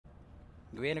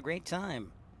We had a great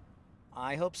time.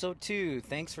 I hope so too.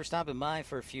 Thanks for stopping by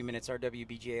for a few minutes,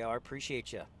 RWBJR.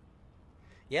 Appreciate you.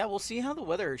 Yeah, we'll see how the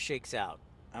weather shakes out.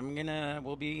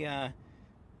 We'll be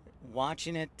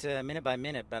watching it minute by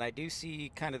minute, but I do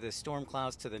see kind of the storm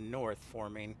clouds to the north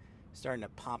forming, starting to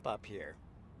pop up here.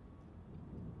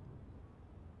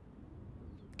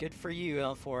 Good for you,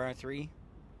 L4R3.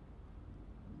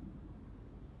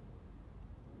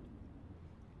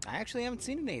 I actually haven't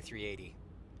seen an A380.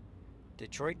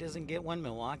 Detroit doesn't get one,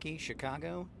 Milwaukee,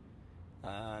 Chicago,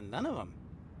 none of them.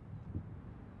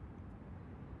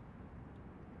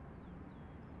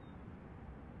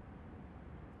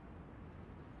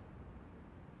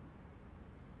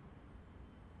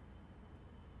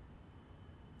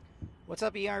 What's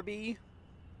up, ERB?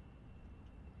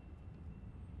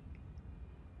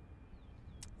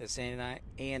 This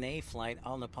ANA flight,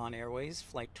 All Nippon Airways,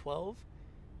 Flight 12,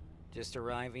 just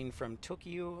arriving from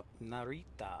Tokyo, Narita.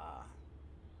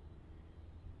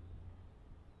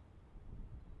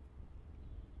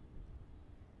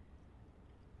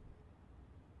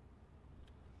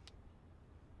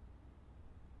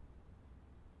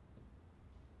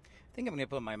 I think I'm going to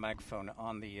put my microphone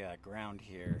on the ground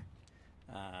here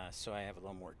so I have a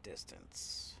little more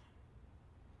distance.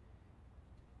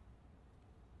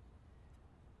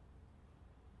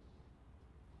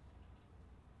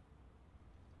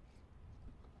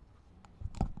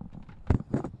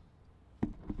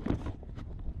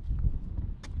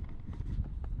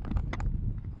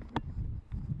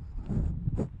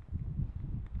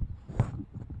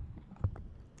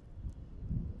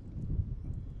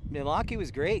 Milwaukee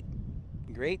was great.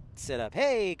 Great setup.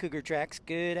 Hey, Cougar Tracks,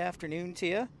 good afternoon to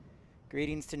you.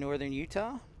 Greetings to northern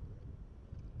Utah.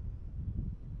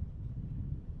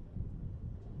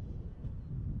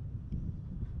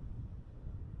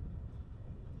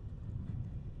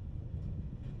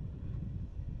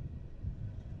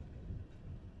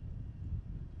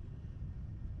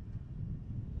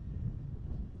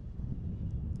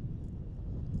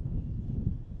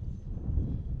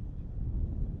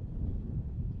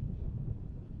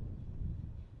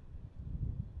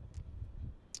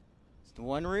 The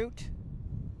one route.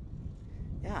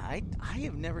 Yeah, I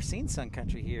have never seen Sun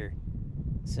Country here,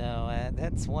 so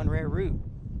that's one rare route.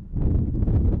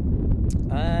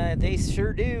 They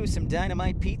sure do some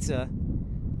dynamite pizza,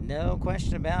 no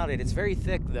question about it. It's very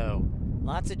thick though,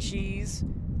 lots of cheese.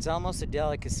 It's almost a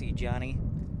delicacy, Johnny.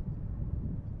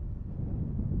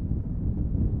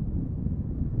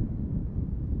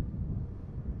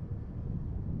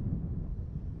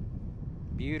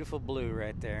 Beautiful blue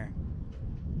right there.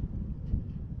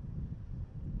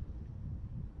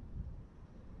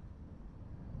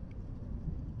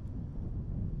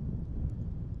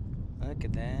 Look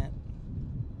at that.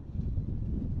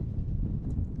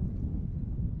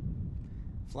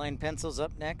 Flying Pencils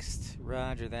up next.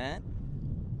 Roger that.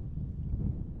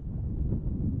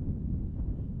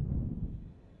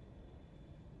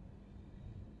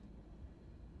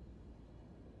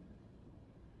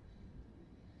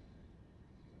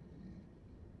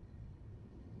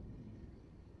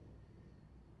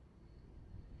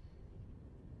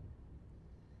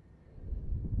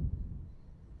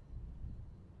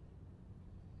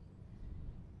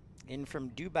 In from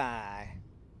Dubai.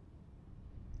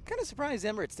 Kind of surprised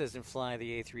Emirates doesn't fly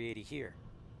the A380 here.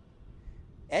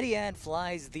 Etihad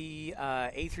flies the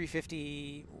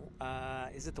A350.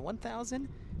 Is it the 1000?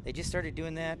 They just started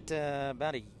doing that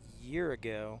about a year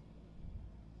ago,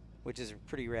 which is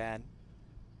pretty rad.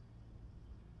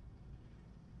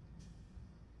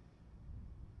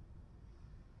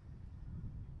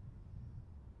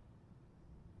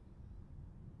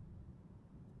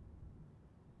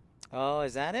 Oh,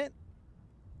 is that it?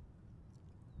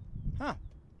 Huh.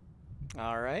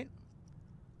 All right.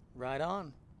 Right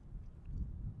on.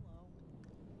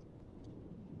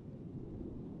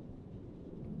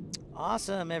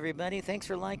 Awesome, everybody. Thanks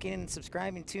for liking and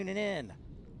subscribing, tuning in.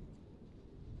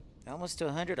 Almost to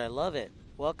 100. I love it.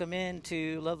 Welcome in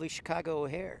to lovely Chicago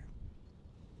O'Hare.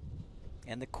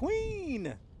 And the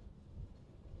Queen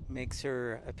makes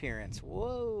her appearance.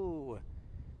 Whoa.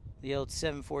 The old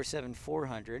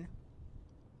 747-400.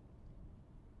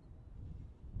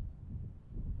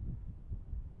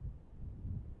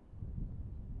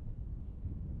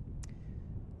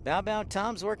 Bow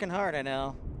Tom's working hard, I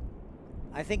know.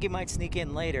 I think he might sneak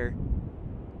in later.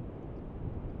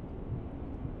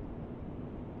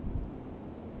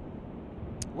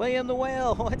 William the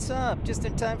Whale, what's up? Just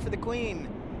in time for the Queen.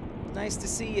 Nice to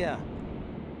see ya.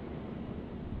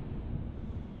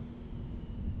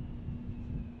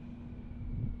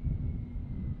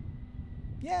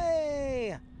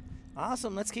 Yay!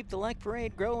 Awesome. Let's keep the like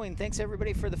parade growing. Thanks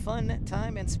everybody for the fun,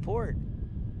 time, and support.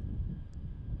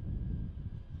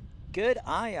 Good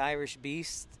eye, Irish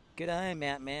Beast. Good eye,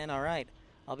 Matt, man. All right.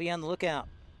 I'll be on the lookout.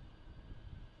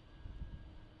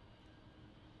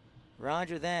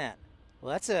 Roger that.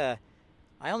 Well,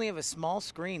 I only have a small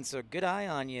screen, so good eye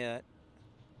on you.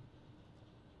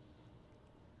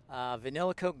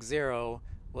 Vanilla Coke Zero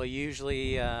will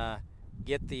usually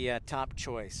get the top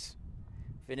choice.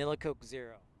 Vanilla Coke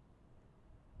Zero.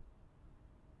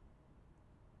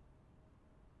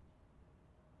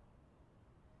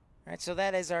 All right, so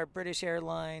that is our British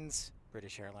Airways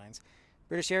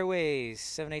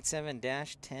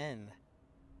 787-10.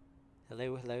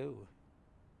 Hello, hello.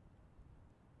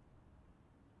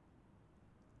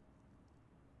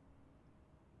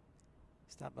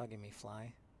 Stop bugging me,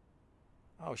 fly.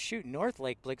 Oh, shoot, North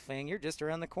Lake Blickfang, you're just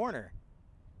around the corner.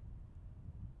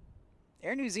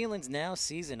 Air New Zealand's now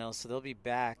seasonal, so they'll be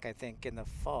back, I think, in the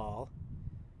fall.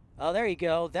 Oh, there you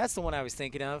go. That's the one I was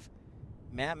thinking of.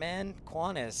 Mattman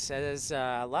Qantas says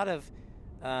a lot of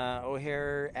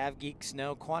O'Hare AvGeeks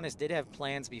know Qantas did have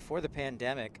plans before the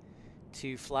pandemic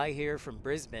to fly here from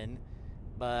Brisbane,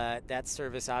 but that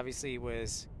service obviously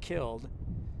was killed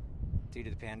due to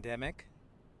the pandemic.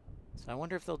 So I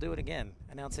wonder if they'll do it again.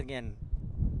 Announce it again.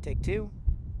 Take two.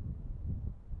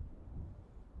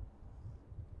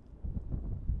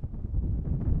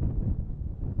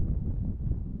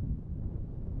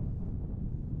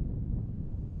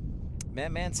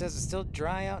 Mattman says it's still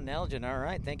dry out in Elgin. All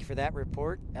right, thank you for that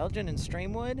report. Elgin and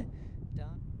Streamwood.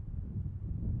 Done.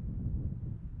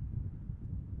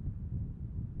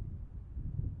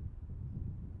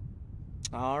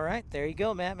 All right, there you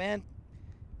go, Mattman.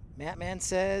 Mattman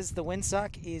says the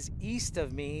windsock is east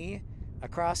of me,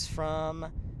 across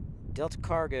from Delta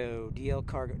Cargo, DL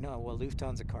Cargo. No, well,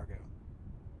 Lufthansa Cargo.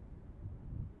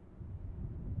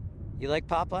 You like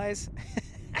Popeyes?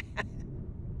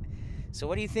 So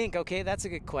what do you think? Okay, that's a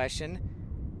good question.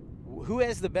 Who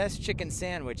has the best chicken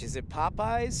sandwich? Is it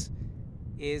Popeyes?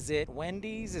 Is it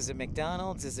Wendy's? Is it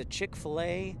McDonald's? Is it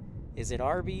Chick-fil-A? Is it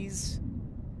Arby's?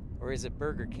 Or is it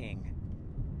Burger King?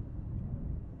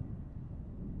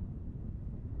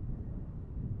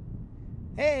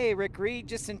 Hey, Rick Reed,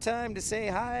 just in time to say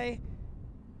hi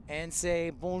and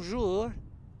say bonjour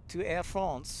to Air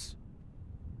France.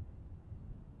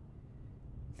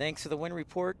 Thanks for the wind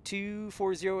report.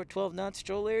 240 at 12 knots,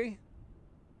 Joe Larry.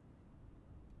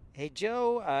 Hey,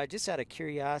 Joe, just out of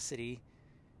curiosity,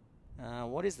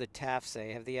 what does the TAF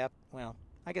say? Have the app? Well,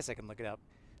 I guess I can look it up.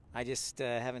 I just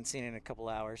haven't seen it in a couple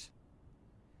hours.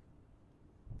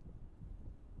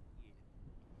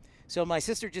 So my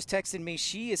sister just texted me.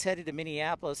 She is headed to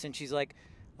Minneapolis, and she's like,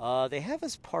 they have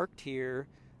us parked here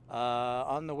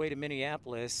on the way to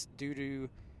Minneapolis due to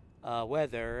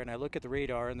weather. And I look at the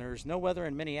radar, and there's no weather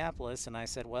in Minneapolis. And I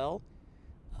said, well,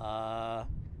 I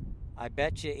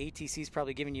bet you ATC's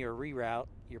probably giving you a reroute,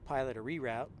 your pilot a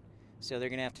reroute. So they're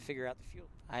going to have to figure out the fuel.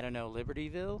 I don't know,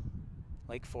 Libertyville,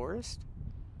 Lake Forest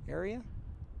area.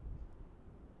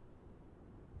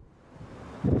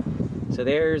 So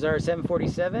there's our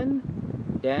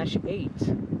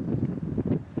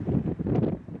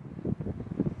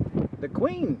 747-8. The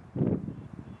Queen.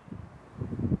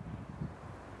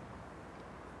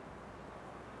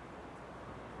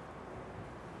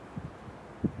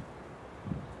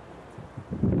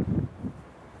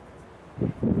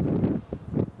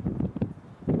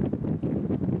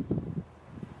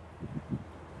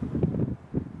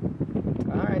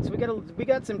 All right, so we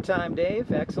got some time,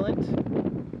 Dave. Excellent.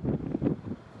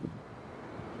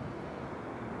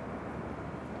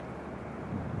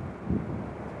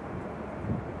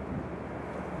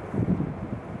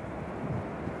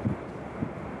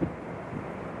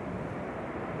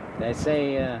 I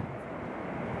say,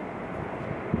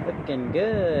 looking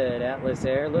good, Atlas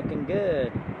Air, looking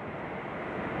good.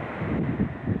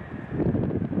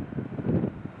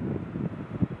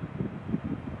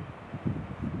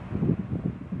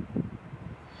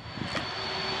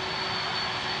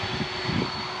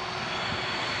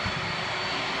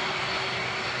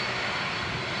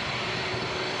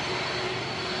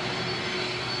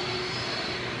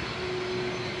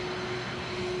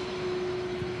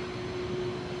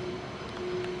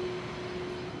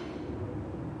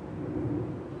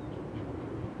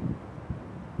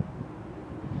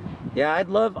 Yeah, I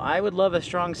would love a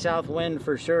strong south wind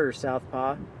for sure,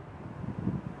 Southpaw.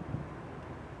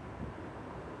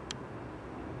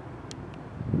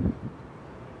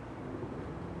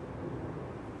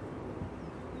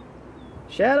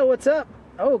 Shadow, what's up?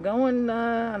 Oh, going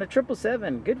on a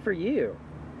 777. Good for you.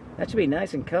 That should be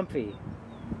nice and comfy.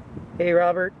 Hey,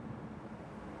 Robert.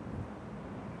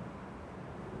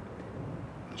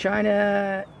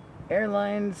 China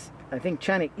Airlines, I think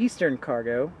China Eastern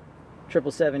Cargo,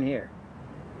 777 here.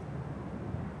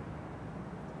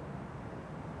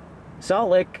 Salt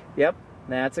Lick, yep,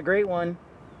 that's a great one.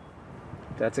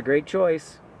 That's a great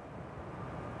choice.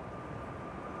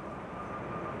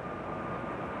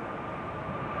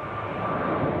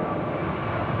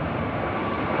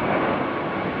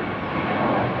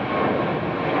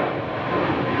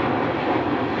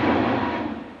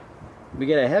 We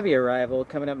get a heavy arrival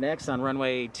coming up next on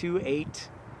runway 28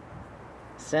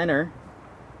 center.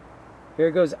 Here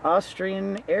goes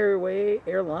Austrian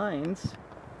Airlines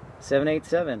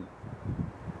 787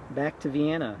 back to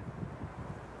Vienna.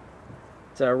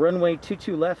 It's a runway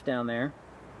 22 left down there.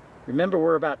 Remember,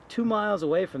 we're about 2 miles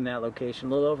away from that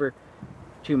location, a little over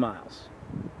 2 miles.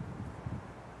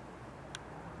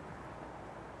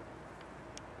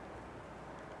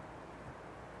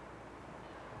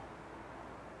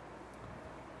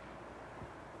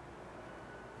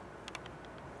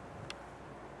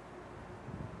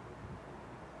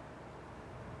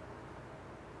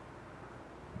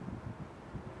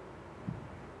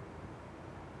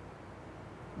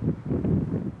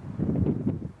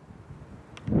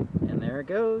 There it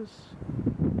goes.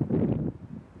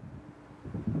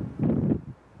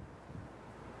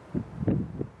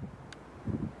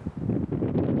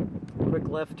 Quick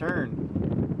left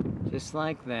turn, just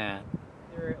like that.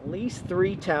 There are at least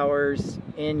 3 towers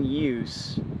in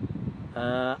use.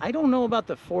 I don't know about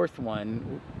the 4th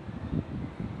one,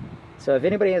 so if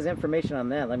anybody has information on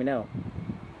that, let me know.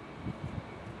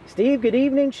 Steve, good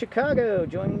evening, Chicago.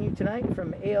 Joining you tonight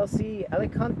from ALC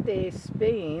Alicante,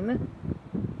 Spain.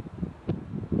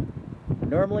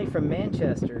 Normally from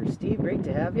Manchester. Steve, great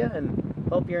to have you, and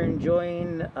hope you're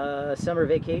enjoying summer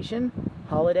vacation,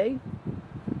 holiday.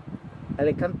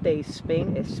 Alicante,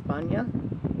 Spain, España.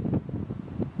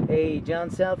 Hey, John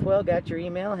Southwell, got your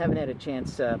email. Haven't had a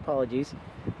chance, apologies,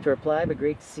 to reply, but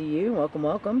great to see you. Welcome,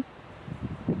 welcome.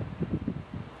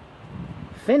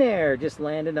 Finnair just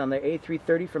landed on their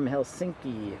A330 from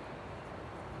Helsinki.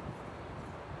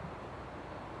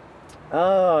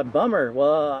 Oh, bummer.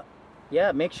 Well,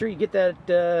 yeah, make sure you get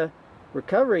that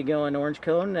recovery going, Orange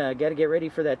Cone. Got to get ready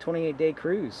for that 28-day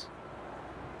cruise.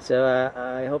 So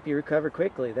I hope you recover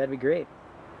quickly. That'd be great.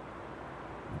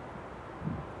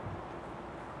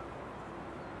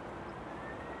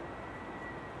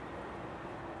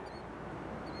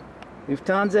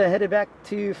 Lufthansa headed back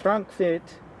to Frankfurt.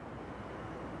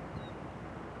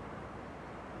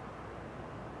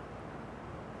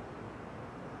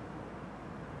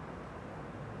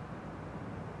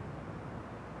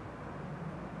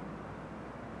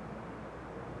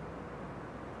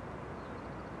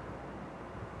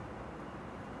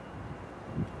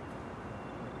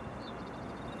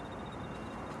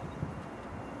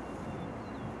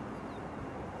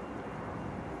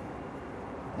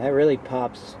 That really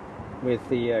pops with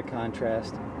the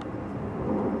contrast.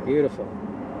 Beautiful.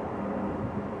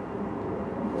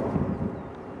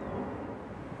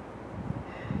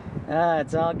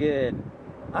 It's all good.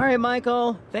 All right,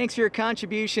 Michael, thanks for your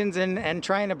contributions and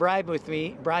trying to bribe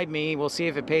me. We'll see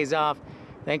if it pays off.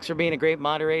 Thanks for being a great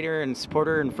moderator and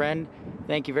supporter and friend.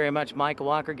 Thank you very much, Michael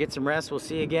Walker. Get some rest. We'll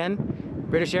see you again.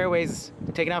 British Airways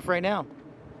taking off right now.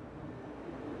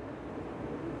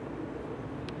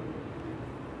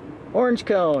 Orange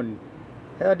Cone,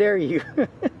 how dare you?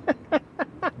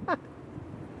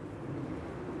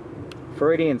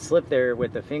 Freudian slip there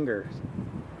with the fingers.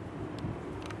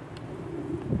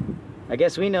 I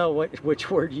guess we know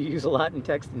which word you use a lot in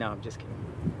text. No, I'm just kidding.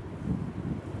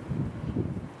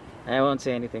 I won't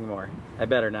say anything more. I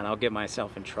better not. I'll get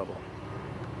myself in trouble.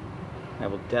 I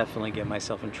will definitely get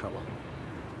myself in trouble.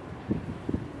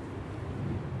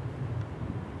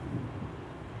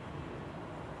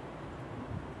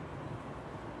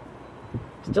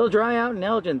 Still dry out in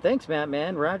Elgin. Thanks, Matt,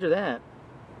 man. Roger that.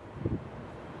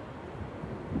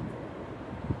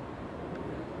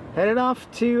 Headed off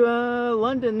to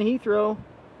London Heathrow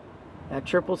at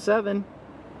 777.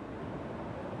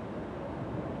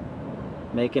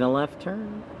 Making a left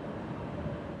turn.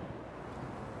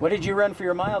 What did you run for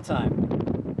your mile time?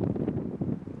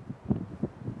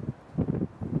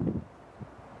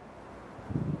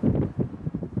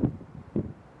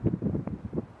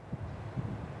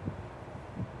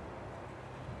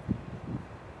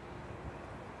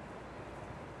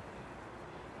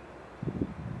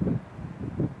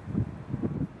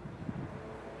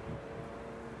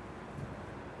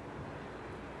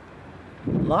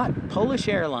 LOT Polish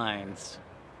Airlines.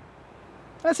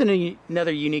 That's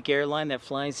another unique airline that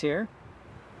flies here.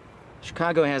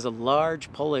 Chicago has a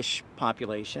large Polish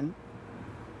population.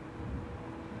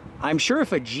 I'm sure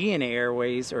if Aegean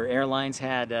Airways or airlines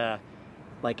had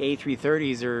like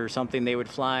A330s or something, they would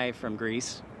fly from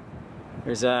Greece.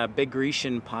 There's a big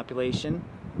Grecian population.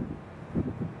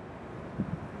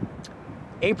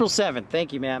 April 7th.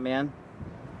 Thank you, Matt, man.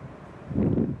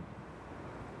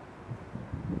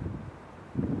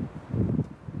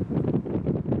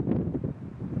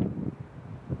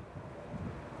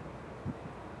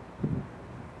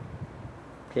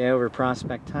 Okay, over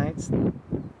Prospect Heights.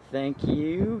 Thank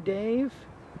you, Dave.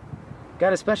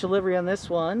 Got a special livery on this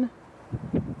one.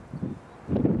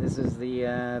 This is the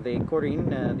according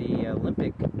the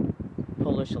Olympic,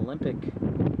 Polish Olympic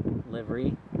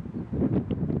livery.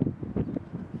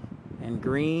 And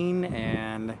green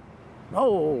and,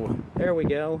 oh, there we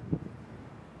go.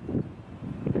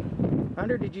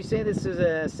 Hunter, did you say this is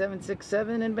a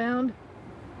 767 inbound?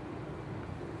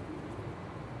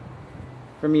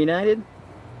 From United?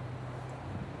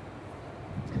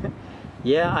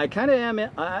 Yeah, I kind of am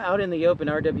out in the open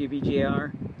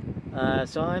RWBGR,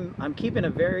 so I'm keeping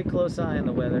a very close eye on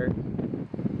the weather.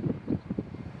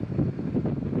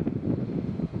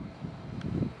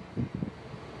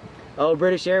 Oh,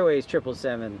 British Airways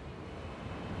 777.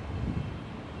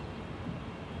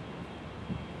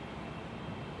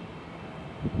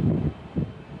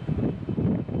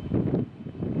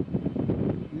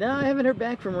 No, I haven't heard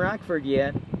back from Rockford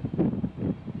yet.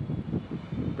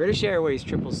 British Airways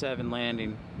 777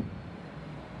 landing.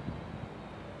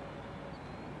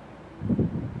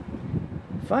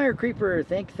 Fire Creeper,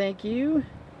 thank you.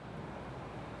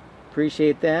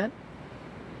 Appreciate that.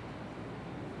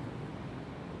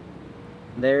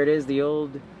 There it is, the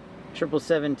old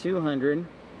 777-200.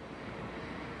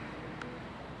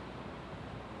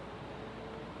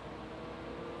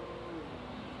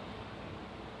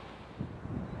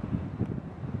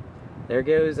 There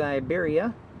goes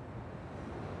Iberia.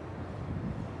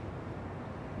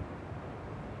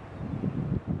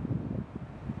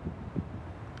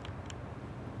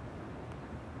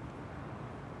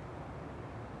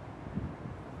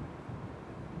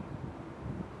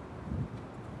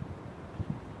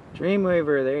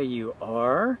 Dreamweaver, there you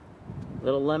are.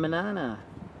 Little Lemonana.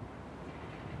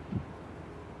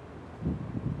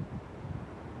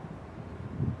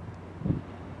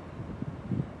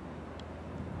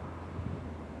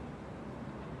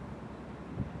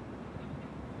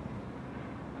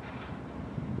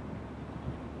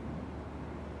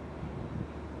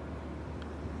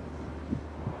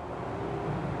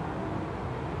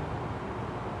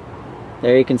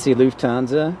 There you can see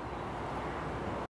Lufthansa.